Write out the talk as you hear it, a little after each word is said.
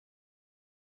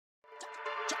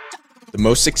The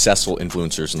most successful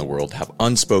influencers in the world have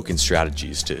unspoken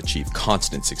strategies to achieve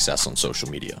constant success on social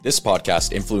media. This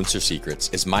podcast, Influencer Secrets,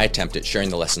 is my attempt at sharing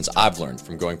the lessons I've learned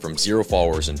from going from 0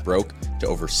 followers and broke to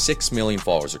over 6 million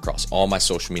followers across all my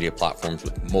social media platforms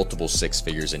with multiple 6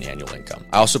 figures in annual income.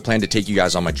 I also plan to take you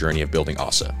guys on my journey of building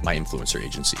Asa, my influencer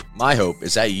agency. My hope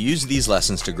is that you use these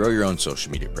lessons to grow your own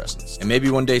social media presence. And maybe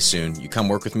one day soon, you come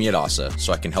work with me at Asa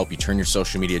so I can help you turn your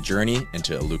social media journey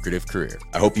into a lucrative career.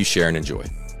 I hope you share and enjoy.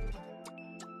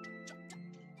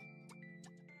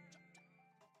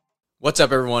 What's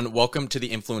up, everyone? Welcome to the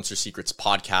Influencer Secrets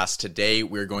podcast. Today,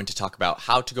 we're going to talk about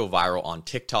how to go viral on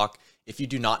TikTok. If you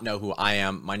do not know who I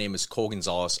am, my name is Cole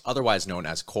Gonzalez, otherwise known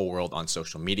as Cole World on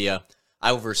social media. I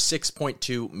have over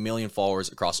 6.2 million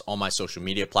followers across all my social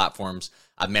media platforms.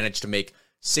 I've managed to make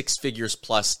 6 figures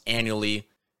plus annually.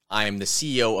 I am the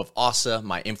CEO of Asa,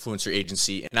 my influencer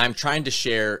agency, and I'm trying to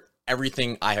share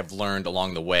everything I have learned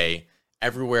along the way,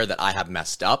 everywhere that I have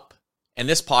messed up. And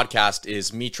this podcast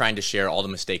is me trying to share all the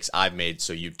mistakes I've made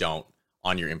so you don't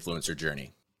on your influencer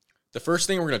journey. The first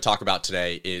thing we're going to talk about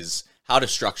today is how to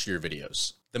structure your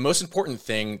videos. The most important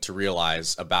thing to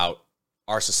realize about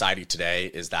our society today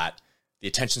is that the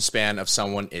attention span of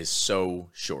someone is so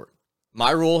short.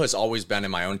 My rule has always been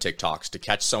in my own TikToks to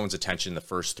catch someone's attention the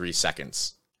first 3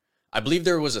 seconds. I believe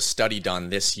there was a study done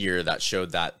this year that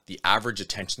showed that the average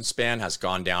attention span has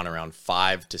gone down around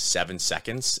 5 to 7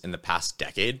 seconds in the past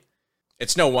decade.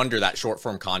 It's no wonder that short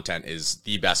form content is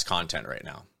the best content right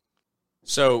now.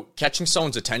 So catching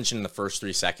someone's attention in the first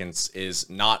 3 seconds is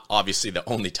not obviously the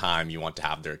only time you want to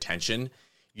have their attention.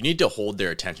 You need to hold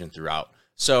their attention throughout.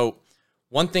 So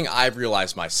one thing I've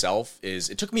realized myself is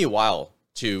it took me a while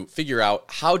to figure out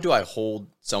how do I hold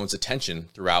someone's attention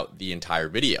throughout the entire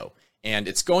video. And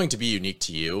it's going to be unique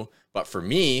to you. But for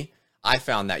me, I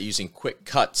found that using quick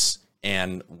cuts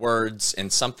and words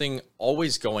and something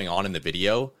always going on in the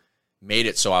video made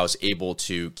it so I was able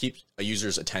to keep a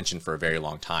user's attention for a very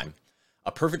long time.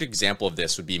 A perfect example of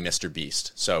this would be Mr.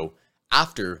 Beast. So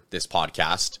after this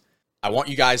podcast, I want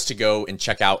you guys to go and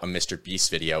check out a Mr. Beast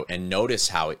video and notice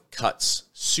how it cuts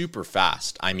super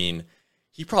fast. I mean,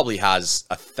 he probably has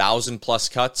 1,000 plus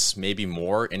cuts, maybe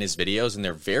more in his videos, and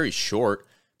they're very short.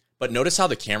 But notice how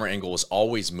the camera angle is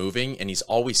always moving and he's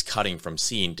always cutting from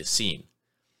scene to scene.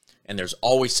 And there's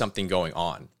always something going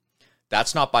on.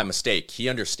 That's not by mistake. He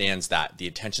understands that the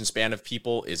attention span of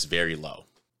people is very low.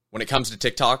 When it comes to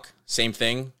TikTok, same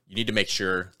thing. You need to make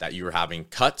sure that you are having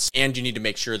cuts and you need to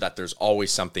make sure that there's always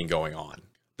something going on.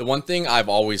 The one thing I've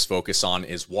always focused on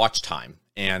is watch time.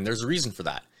 And there's a reason for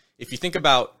that. If you think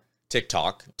about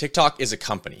TikTok, TikTok is a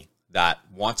company that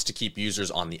wants to keep users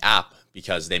on the app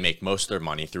because they make most of their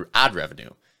money through ad revenue.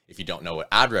 If you don't know what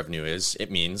ad revenue is,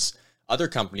 it means other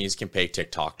companies can pay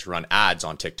TikTok to run ads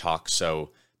on TikTok so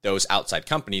those outside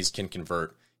companies can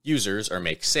convert users or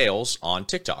make sales on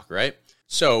TikTok, right?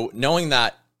 So knowing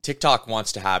that TikTok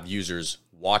wants to have users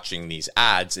watching these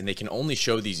ads and they can only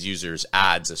show these users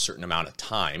ads a certain amount of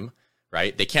time,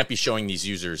 right? They can't be showing these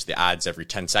users the ads every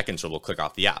 10 seconds or they'll click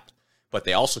off the app. But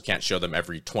they also can't show them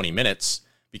every 20 minutes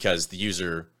because the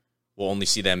user will only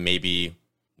see them maybe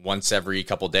once every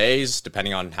couple days,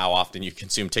 depending on how often you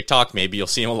consume TikTok. Maybe you'll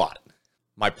see them a lot.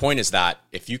 My point is that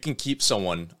if you can keep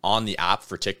someone on the app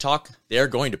for TikTok, they're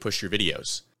going to push your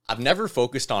videos. I've never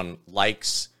focused on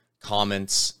likes,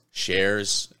 comments,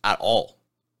 shares at all.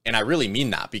 And I really mean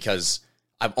that because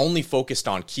I've only focused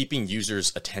on keeping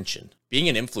users' attention. Being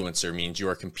an influencer means you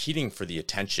are competing for the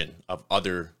attention of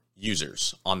other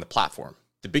users on the platform.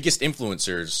 The biggest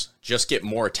influencers just get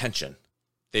more attention.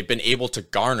 They've been able to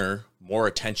garner more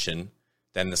attention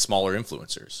than the smaller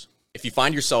influencers. If you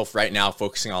find yourself right now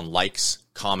focusing on likes,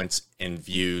 comments, and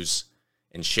views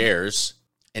and shares,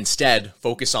 instead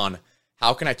focus on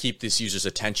how can I keep this user's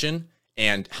attention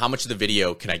and how much of the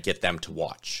video can I get them to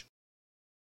watch.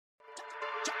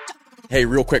 Hey,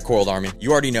 real quick, Coiled Army.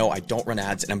 You already know I don't run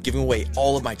ads and I'm giving away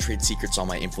all of my trade secrets on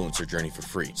my influencer journey for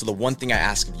free. So the one thing I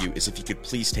ask of you is if you could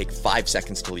please take 5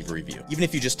 seconds to leave a review. Even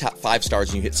if you just tap 5 stars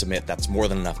and you hit submit, that's more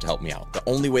than enough to help me out. The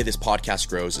only way this podcast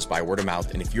grows is by word of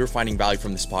mouth. And if you're finding value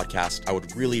from this podcast, I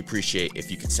would really appreciate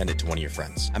if you could send it to one of your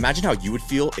friends. Imagine how you would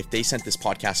feel if they sent this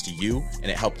podcast to you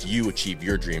and it helped you achieve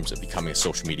your dreams of becoming a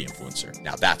social media influencer.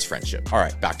 Now that's friendship. All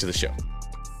right, back to the show.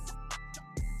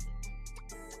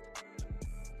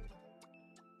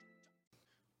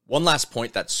 One last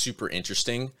point that's super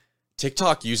interesting.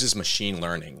 TikTok uses machine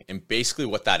learning. And basically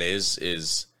what that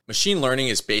is machine learning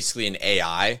is basically an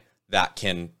AI that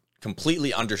can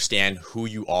completely understand who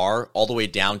you are all the way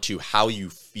down to how you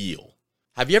feel.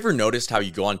 Have you ever noticed how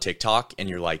you go on TikTok and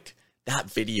you're like, that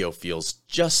video feels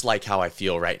just like how I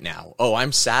feel right now. Oh,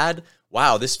 I'm sad?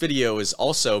 wow, this video is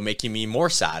also making me more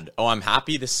sad. Oh, I'm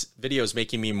happy. This video is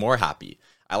making me more happy.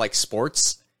 I like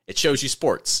sports. It shows you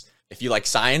sports. If you like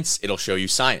science, it'll show you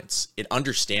science. It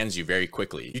understands you very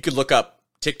quickly. You could look up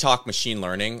TikTok machine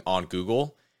learning on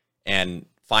Google and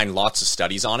find lots of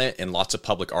studies on it and lots of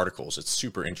public articles. It's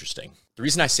super interesting. The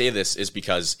reason I say this is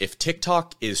because if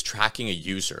TikTok is tracking a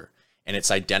user and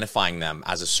it's identifying them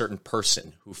as a certain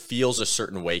person who feels a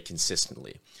certain way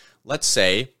consistently, let's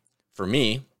say, for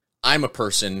me, I'm a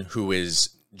person who is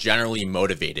generally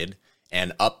motivated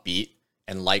and upbeat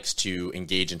and likes to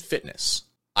engage in fitness.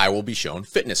 I will be shown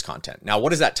fitness content. Now, what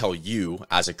does that tell you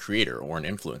as a creator or an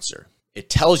influencer? It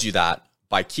tells you that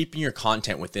by keeping your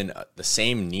content within the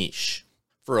same niche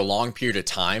for a long period of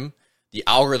time, the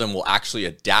algorithm will actually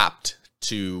adapt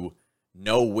to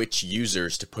know which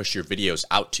users to push your videos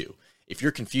out to. If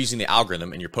you're confusing the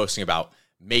algorithm and you're posting about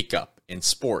makeup and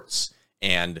sports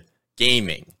and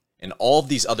gaming and all of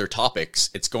these other topics,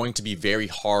 it's going to be very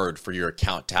hard for your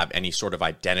account to have any sort of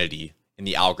identity in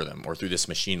the algorithm or through this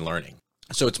machine learning.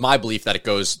 So it's my belief that it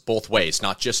goes both ways,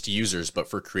 not just to users, but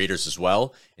for creators as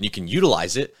well. And you can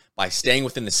utilize it by staying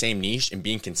within the same niche and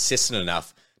being consistent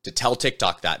enough to tell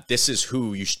TikTok that this is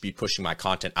who you should be pushing my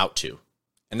content out to.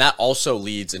 And that also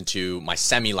leads into my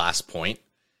semi-last point,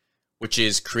 which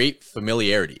is create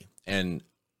familiarity. And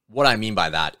what I mean by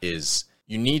that is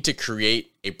you need to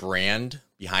create a brand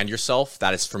behind yourself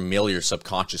that is familiar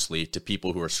subconsciously to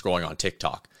people who are scrolling on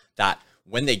TikTok, that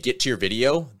when they get to your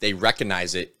video, they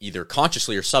recognize it either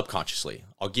consciously or subconsciously.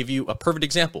 I'll give you a perfect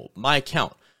example, my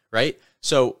account, right?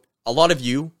 So a lot of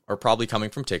you are probably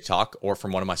coming from TikTok or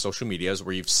from one of my social medias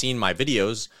where you've seen my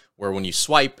videos where when you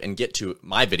swipe and get to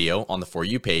my video on the For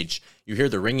You page, you hear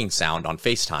the ringing sound on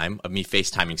FaceTime of me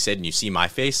FaceTiming Sid, and you see my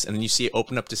face, and then you see it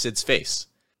open up to Sid's face.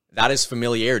 That is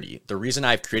familiarity. The reason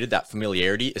I've created that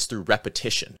familiarity is through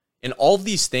repetition. And all of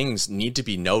these things need to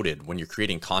be noted when you're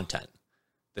creating content.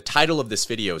 The title of this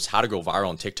video is How to Go Viral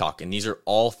on TikTok, and these are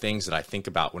all things that I think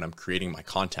about when I'm creating my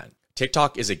content.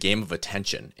 TikTok is a game of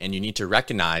attention, and you need to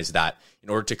recognize that in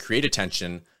order to create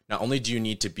attention, not only do you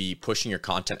need to be pushing your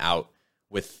content out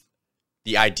with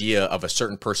the idea of a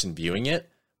certain person viewing it,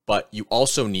 but you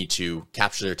also need to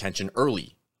capture their attention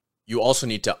early. You also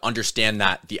need to understand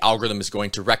that the algorithm is going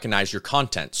to recognize your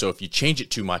content. So if you change it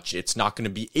too much, it's not going to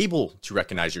be able to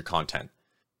recognize your content.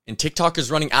 And TikTok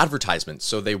is running advertisements,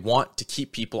 so they want to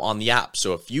keep people on the app.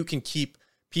 So if you can keep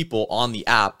people on the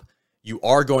app, you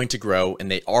are going to grow and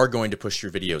they are going to push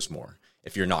your videos more.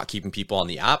 If you're not keeping people on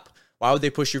the app, why would they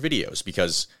push your videos?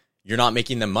 Because you're not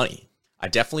making them money. I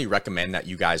definitely recommend that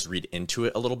you guys read into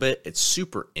it a little bit. It's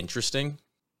super interesting.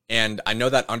 And I know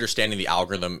that understanding the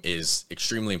algorithm is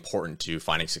extremely important to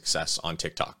finding success on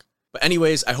TikTok. But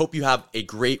anyways, I hope you have a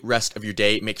great rest of your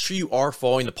day. Make sure you are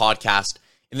following the podcast.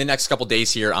 In the next couple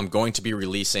days here, I'm going to be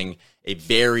releasing a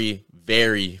very,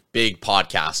 very big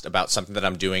podcast about something that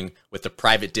I'm doing with the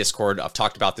private Discord. I've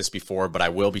talked about this before, but I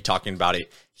will be talking about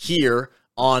it here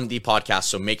on the podcast.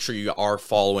 So make sure you are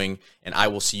following, and I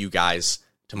will see you guys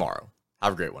tomorrow.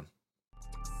 Have a great one.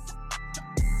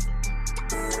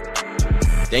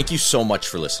 Thank you so much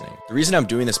for listening. The reason I'm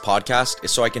doing this podcast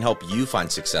is so I can help you find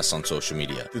success on social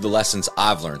media through the lessons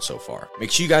I've learned so far.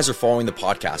 Make sure you guys are following the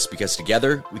podcast because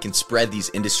together we can spread these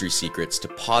industry secrets to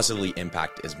positively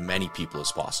impact as many people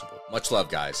as possible. Much love,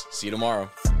 guys. See you tomorrow.